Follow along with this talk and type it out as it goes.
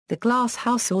The Glass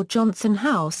House or Johnson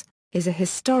House, is a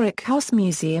historic house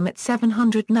museum at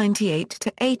 798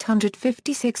 to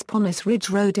 856 Ponus Ridge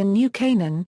Road in New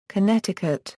Canaan,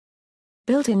 Connecticut.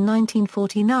 Built in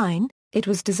 1949, it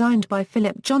was designed by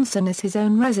Philip Johnson as his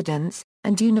own residence,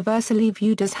 and universally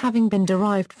viewed as having been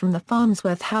derived from the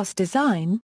Farnsworth House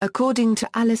design, according to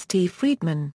Alice T.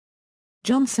 Friedman.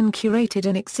 Johnson curated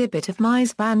an exhibit of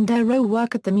Mies van der Rohe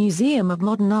work at the Museum of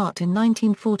Modern Art in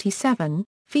 1947,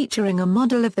 featuring a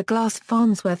model of the glass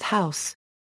Farnsworth House.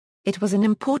 It was an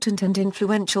important and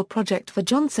influential project for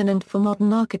Johnson and for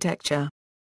modern architecture.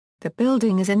 The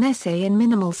building is an essay in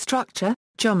minimal structure,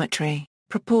 geometry,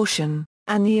 proportion,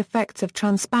 and the effects of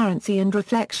transparency and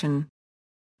reflection.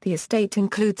 The estate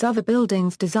includes other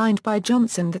buildings designed by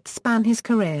Johnson that span his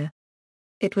career.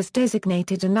 It was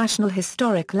designated a National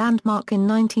Historic Landmark in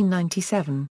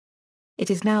 1997. It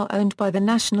is now owned by the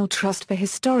National Trust for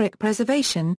Historic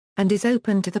Preservation, and is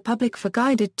open to the public for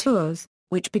guided tours,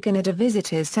 which begin at a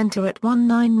visitors center at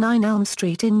 199 Elm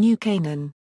Street in New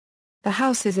Canaan. The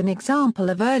house is an example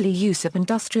of early use of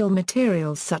industrial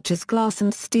materials such as glass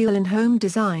and steel in home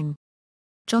design.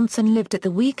 Johnson lived at the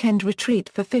Weekend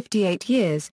Retreat for 58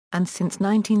 years, and since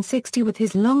 1960 with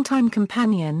his longtime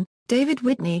companion, David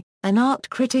Whitney, an art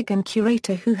critic and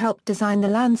curator who helped design the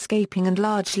landscaping and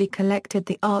largely collected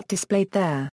the art displayed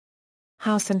there.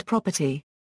 House and property.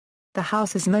 The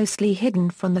house is mostly hidden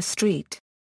from the street.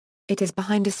 It is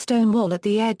behind a stone wall at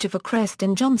the edge of a crest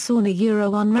in Johnson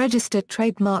unregistered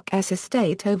trademark S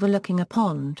estate overlooking a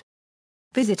pond.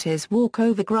 Visitors walk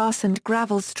over grass and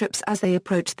gravel strips as they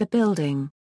approach the building.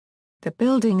 The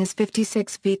building is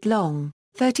 56 feet long,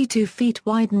 32 feet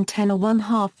wide and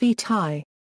 10½ feet high.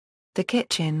 The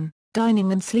kitchen,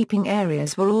 dining and sleeping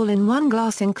areas were all in one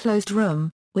glass-enclosed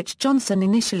room, which Johnson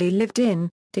initially lived in,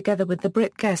 together with the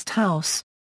brick guest house.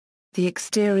 The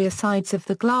exterior sides of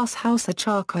the glass house are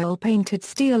charcoal-painted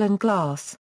steel and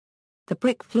glass. The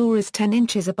brick floor is 10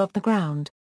 inches above the ground.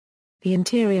 The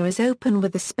interior is open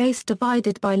with the space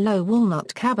divided by low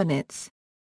walnut cabinets.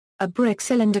 A brick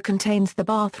cylinder contains the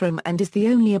bathroom and is the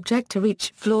only object to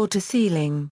reach floor to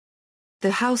ceiling.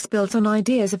 The house built on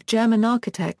ideas of German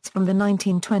architects from the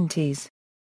 1920s.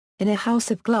 In a house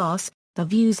of glass, the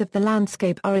views of the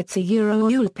landscape are its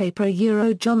wallpaper.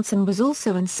 Johnson was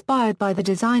also inspired by the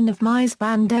design of Mies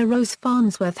van der Rohe's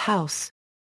Farnsworth House.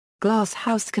 Glass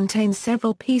House contains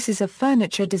several pieces of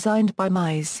furniture designed by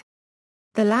Mies.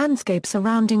 The landscape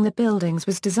surrounding the buildings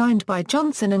was designed by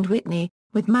Johnson and Whitney,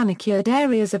 with manicured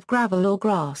areas of gravel or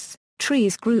grass,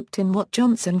 trees grouped in what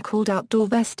Johnson called outdoor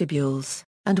vestibules,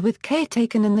 and with care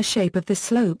taken in the shape of the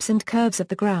slopes and curves of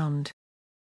the ground.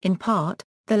 In part,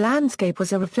 the landscape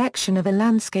was a reflection of a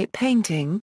landscape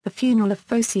painting, The Funeral of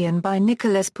Phocion by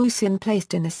Nicholas Poussin,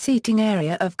 placed in a seating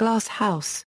area of Glass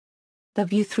House. The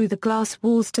view through the glass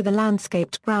walls to the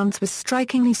landscaped grounds was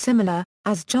strikingly similar,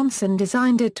 as Johnson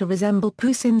designed it to resemble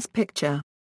Poussin's picture.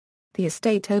 The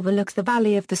estate overlooks the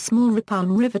valley of the small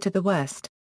Ripon River to the west.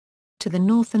 To the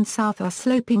north and south are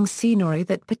sloping scenery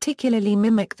that particularly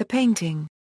mimic the painting.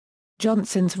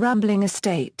 Johnson's rambling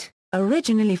estate,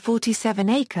 originally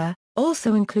 47-acre,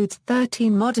 also includes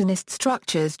 13 modernist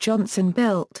structures Johnson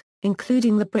built,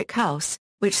 including the brick house,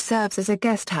 which serves as a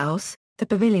guest house, the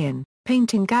pavilion,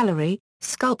 painting gallery,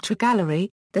 sculpture gallery,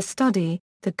 the study,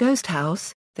 the ghost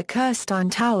house, the Kirstein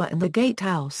Tower and the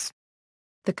gatehouse.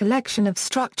 The collection of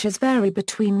structures vary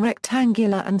between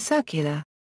rectangular and circular.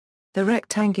 The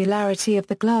rectangularity of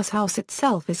the glass house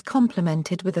itself is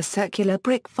complemented with a circular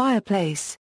brick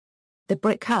fireplace. The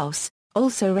brick house,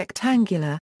 also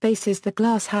rectangular, faces the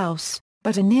glass house,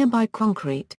 but a nearby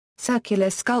concrete, circular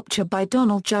sculpture by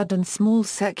Donald Judd and small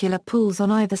circular pools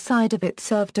on either side of it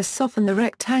serve to soften the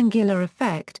rectangular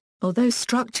effect, although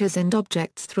structures and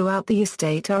objects throughout the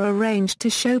estate are arranged to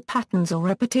show patterns or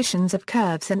repetitions of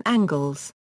curves and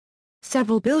angles.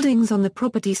 Several buildings on the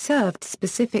property served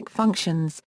specific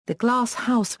functions. The glass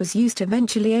house was used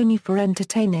eventually only for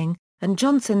entertaining, and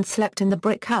Johnson slept in the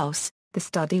brick house. The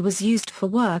study was used for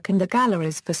work and the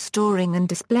galleries for storing and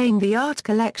displaying the art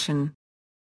collection.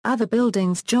 Other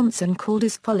buildings Johnson called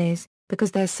his follies,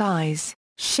 because their size,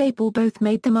 shape or both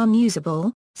made them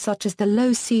unusable, such as the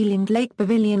low-ceilinged Lake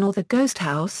Pavilion or the Ghost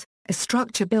House, a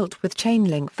structure built with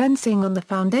chain-link fencing on the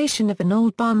foundation of an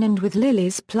old barn and with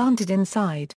lilies planted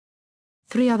inside.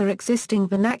 3 other existing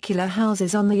vernacular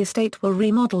houses on the estate were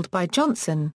remodeled by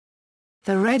Johnson.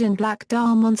 The red and black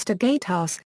Dar Monster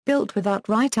Gatehouse, built without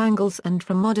right angles and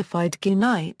from modified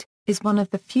gunite, is one of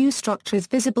the few structures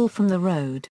visible from the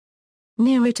road.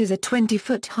 Near it is a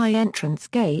 20-foot-high entrance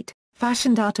gate,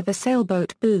 fashioned out of a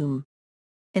sailboat boom.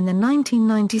 In the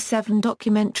 1997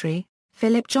 documentary,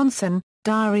 Philip Johnson,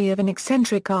 Diary of an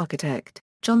Eccentric Architect,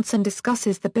 Johnson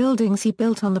discusses the buildings he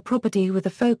built on the property with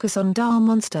a focus on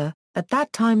Darmonster, at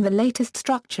that time the latest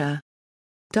structure.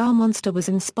 Darmonster was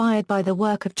inspired by the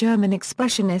work of German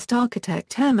expressionist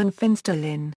architect Hermann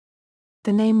Finsterlin.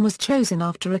 The name was chosen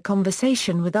after a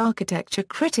conversation with architecture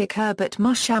critic Herbert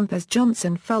Muschamp, as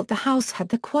Johnson felt the house had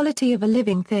the quality of a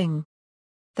living thing.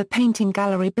 The painting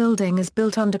gallery building is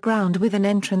built underground with an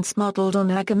entrance modeled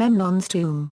on Agamemnon's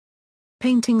tomb.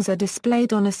 Paintings are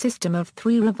displayed on a system of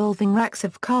 3 revolving racks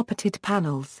of carpeted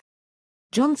panels.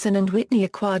 Johnson and Whitney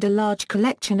acquired a large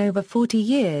collection over 40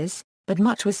 years, but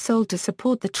much was sold to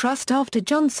support the trust after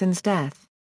Johnson's death.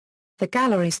 The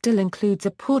gallery still includes a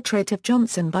portrait of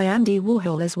Johnson by Andy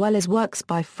Warhol as well as works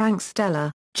by Frank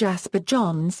Stella, Jasper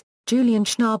Johns, Julian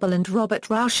Schnabel and Robert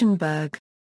Rauschenberg.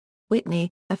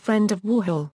 Whitney, a friend of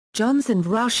Warhol, Johns and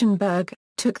Rauschenberg,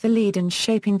 took the lead in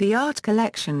shaping the art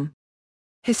collection.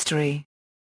 History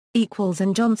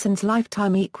and Johnson's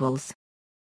lifetime.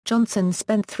 Johnson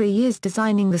spent 3 years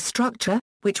designing the structure,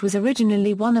 which was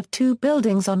originally one of 2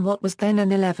 buildings on what was then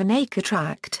an 11-acre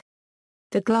tract.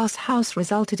 The glass house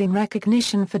resulted in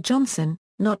recognition for Johnson,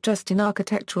 not just in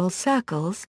architectural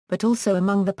circles, but also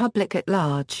among the public at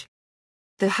large.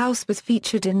 The house was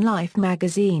featured in Life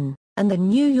magazine, and the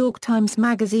New York Times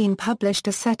Magazine published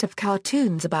a set of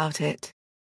cartoons about it.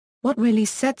 What really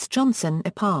sets Johnson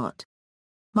apart?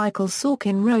 Michael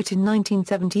Sorkin wrote in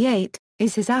 1978,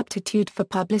 is his aptitude for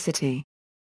publicity.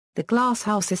 The glass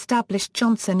house established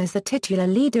Johnson as the titular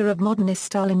leader of modernist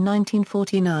style in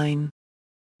 1949.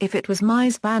 If it was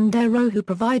Mies van der Rohe who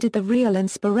provided the real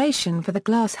inspiration for the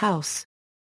glass house,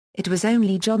 it was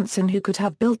only Johnson who could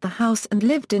have built the house and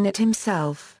lived in it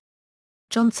himself.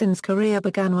 Johnson's career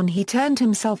began when he turned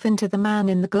himself into the man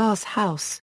in the glass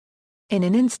house. In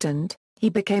an instant, he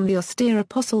became the austere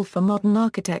apostle for modern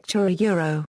architecture,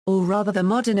 or rather the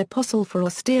modern apostle for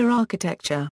austere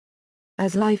architecture.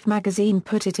 As Life magazine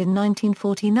put it in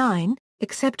 1949,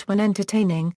 except when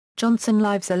entertaining, Johnson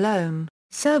lives alone,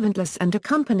 servantless and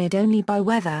accompanied only by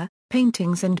weather,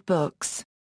 paintings and books.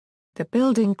 The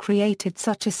building created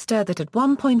such a stir that at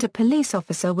one point a police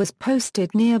officer was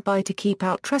posted nearby to keep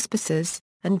out trespassers,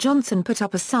 and Johnson put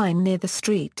up a sign near the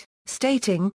street,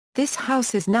 stating, "This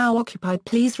house is now occupied,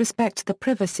 please respect the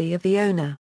privacy of the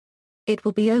owner. It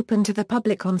will be open to the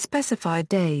public on specified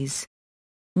days."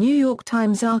 New York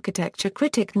Times architecture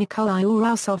critic Nikolai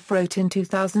Urasov wrote in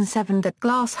 2007 that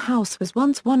Glass House was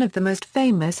once one of the most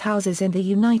famous houses in the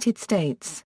United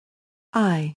States.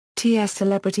 Its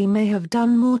celebrity may have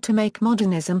done more to make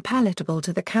modernism palatable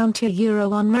to the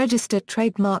counter-Euro-unregistered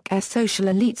trademark social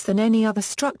elites than any other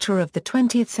structure of the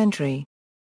 20th century.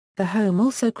 The home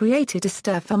also created a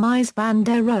stir for Mies van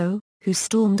der Rohe, who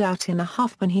stormed out in a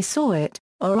huff when he saw it,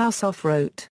 Urasov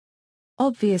wrote.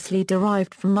 Obviously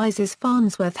derived from Mies's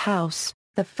Farnsworth House,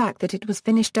 the fact that it was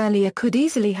finished earlier could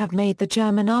easily have made the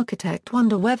German architect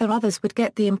wonder whether others would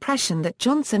get the impression that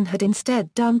Johnson had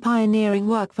instead done pioneering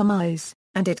work for Mies,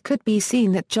 and it could be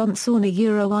seen that Johnson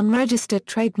Euro-unregistered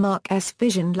trademark's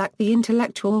vision lacked the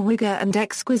intellectual rigor and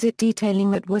exquisite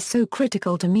detailing that were so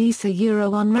critical to Mies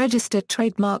Euro-unregistered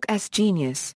trademark's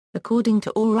genius, according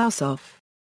to Urasov.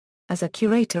 As a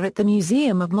curator at the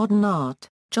Museum of Modern Art,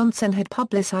 Johnson had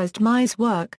publicized Mies'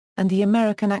 work, and the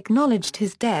American acknowledged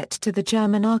his debt to the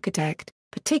German architect,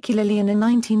 particularly in a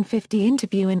 1950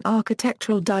 interview in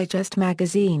Architectural Digest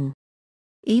magazine.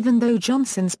 Even though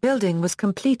Johnson's building was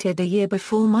completed a year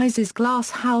before Mies's glass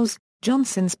house,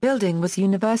 Johnson's building was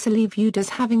universally viewed as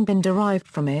having been derived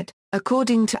from it,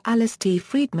 according to Alice T.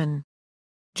 Friedman.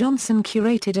 Johnson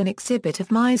curated an exhibit of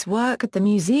Mies' work at the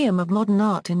Museum of Modern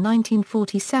Art in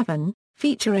 1947,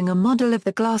 featuring a model of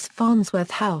the glass Farnsworth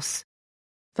House.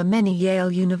 For many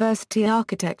Yale University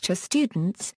architecture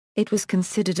students, it was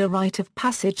considered a rite of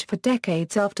passage for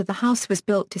decades after the house was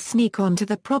built to sneak onto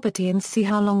the property and see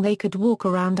how long they could walk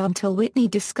around until Whitney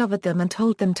discovered them and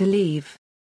told them to leave.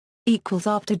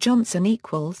 After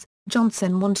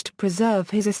Johnson wanted to preserve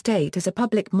his estate as a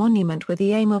public monument with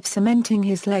the aim of cementing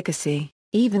his legacy,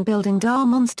 even building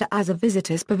Darmonster as a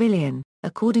visitor's pavilion,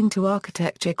 according to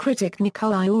architecture critic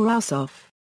Nikolai Urasov.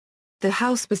 The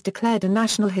house was declared a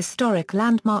National Historic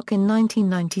Landmark in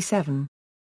 1997.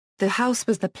 The house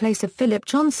was the place of Philip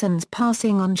Johnson's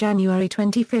passing on January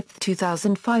 25,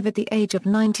 2005 at the age of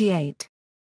 98.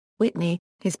 Whitney,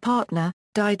 his partner,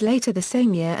 died later the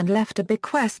same year and left a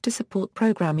bequest to support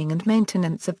programming and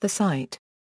maintenance of the site.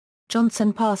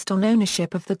 Johnson passed on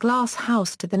ownership of the glass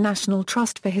house to the National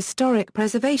Trust for Historic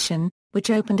Preservation, which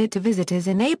opened it to visitors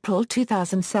in April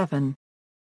 2007.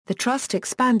 The trust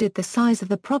expanded the size of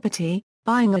the property,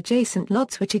 buying adjacent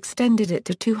lots which extended it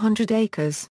to 200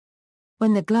 acres.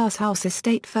 When the Glass House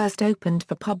estate first opened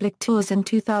for public tours in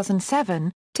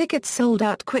 2007, tickets sold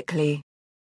out quickly.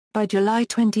 By July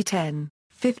 2010,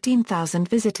 15,000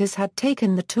 visitors had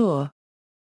taken the tour.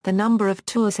 The number of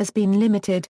tours has been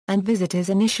limited, and visitors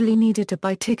initially needed to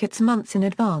buy tickets months in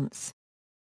advance.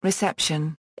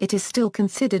 Reception: it is still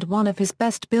considered one of his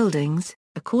best buildings,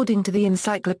 according to the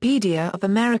Encyclopedia of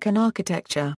American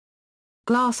Architecture.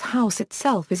 Glass House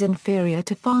itself is inferior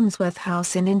to Farnsworth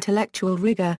House in intellectual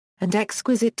rigor and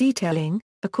exquisite detailing,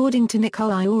 according to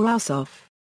Nikolai Urasov.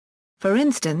 For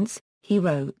instance, he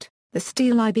wrote, "The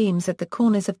steel I-beams at the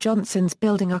corners of Johnson's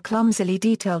building are clumsily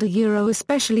detailed,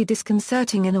 especially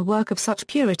disconcerting in a work of such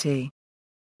purity."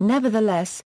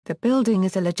 Nevertheless, the building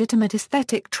is a legitimate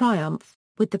aesthetic triumph,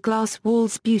 with the glass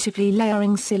walls beautifully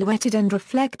layering silhouetted and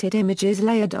reflected images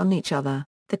layered on each other,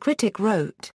 the critic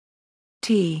wrote.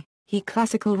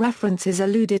 Classical references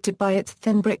alluded to by its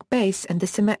thin brick base and the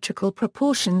symmetrical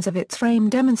proportions of its frame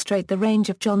demonstrate the range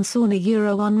of Johnson's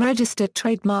unregistered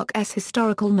trademark's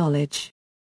historical knowledge.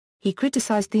 He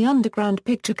criticized the underground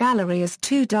picture gallery as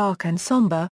too dark and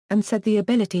somber, and said the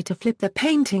ability to flip the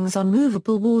paintings on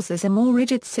movable walls is a more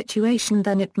rigid situation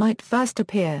than it might first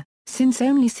appear, since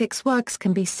only 6 works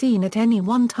can be seen at any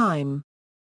one time.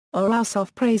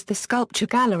 Urasov praised the sculpture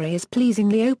gallery as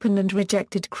pleasingly open and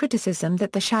rejected criticism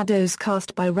that the shadows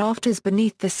cast by rafters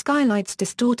beneath the skylights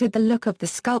distorted the look of the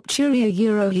sculpture.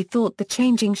 He thought the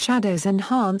changing shadows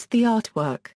enhanced the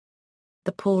artwork.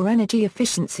 The poor energy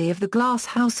efficiency of the Glass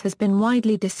House has been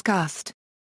widely discussed.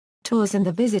 Tours in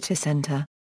the visitor center.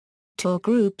 Tour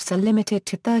groups are limited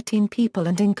to 13 people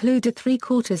and include a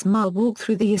 3/4-mile walk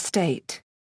through the estate.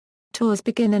 Tours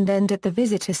begin and end at the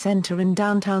visitor center in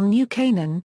downtown New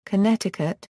Canaan,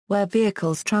 Connecticut, where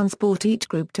vehicles transport each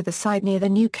group to the site near the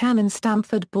New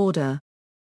Canaan-Stamford border.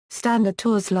 Standard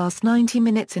tours last 90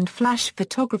 minutes and flash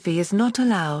photography is not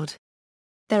allowed.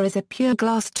 There is a pure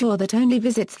glass tour that only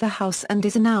visits the house and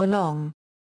is an hour long.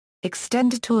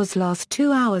 Extended tours last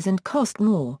 2 hours and cost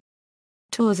more.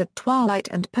 Tours at twilight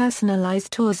and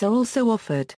personalized tours are also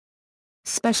offered.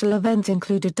 Special events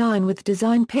include a Dine with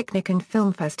Design picnic and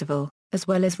film festival, as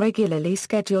well as regularly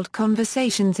scheduled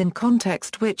conversations in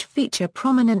context which feature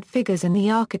prominent figures in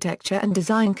the architecture and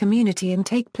design community and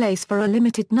take place for a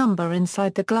limited number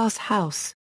inside the Glass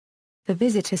House. The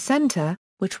visitor center,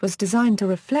 which was designed to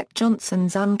reflect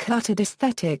Johnson's uncluttered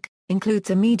aesthetic, includes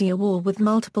a media wall with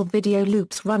multiple video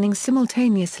loops running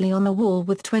simultaneously on a wall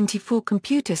with 24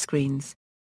 computer screens.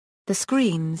 The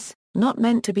screens, not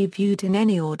meant to be viewed in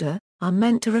any order, are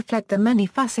meant to reflect the many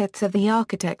facets of the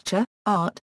architecture,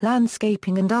 art,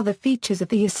 landscaping and other features of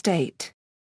the estate.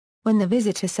 When the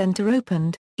visitor center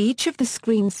opened, each of the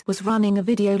screens was running a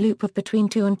video loop of between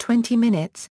 2 and 20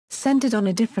 minutes, centered on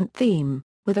a different theme,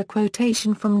 with a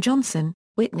quotation from Johnson,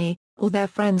 Whitney, or their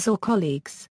friends or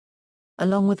colleagues.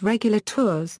 Along with regular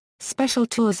tours, special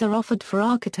tours are offered for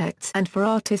architects and for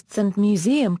artists and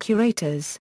museum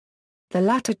curators. The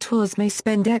latter tours may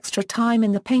spend extra time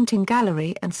in the painting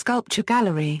gallery and sculpture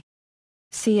gallery.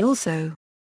 See also.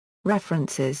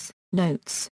 References,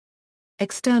 notes.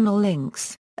 External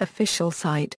links, official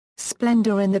site,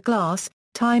 Splendor in the Glass,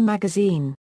 Time magazine.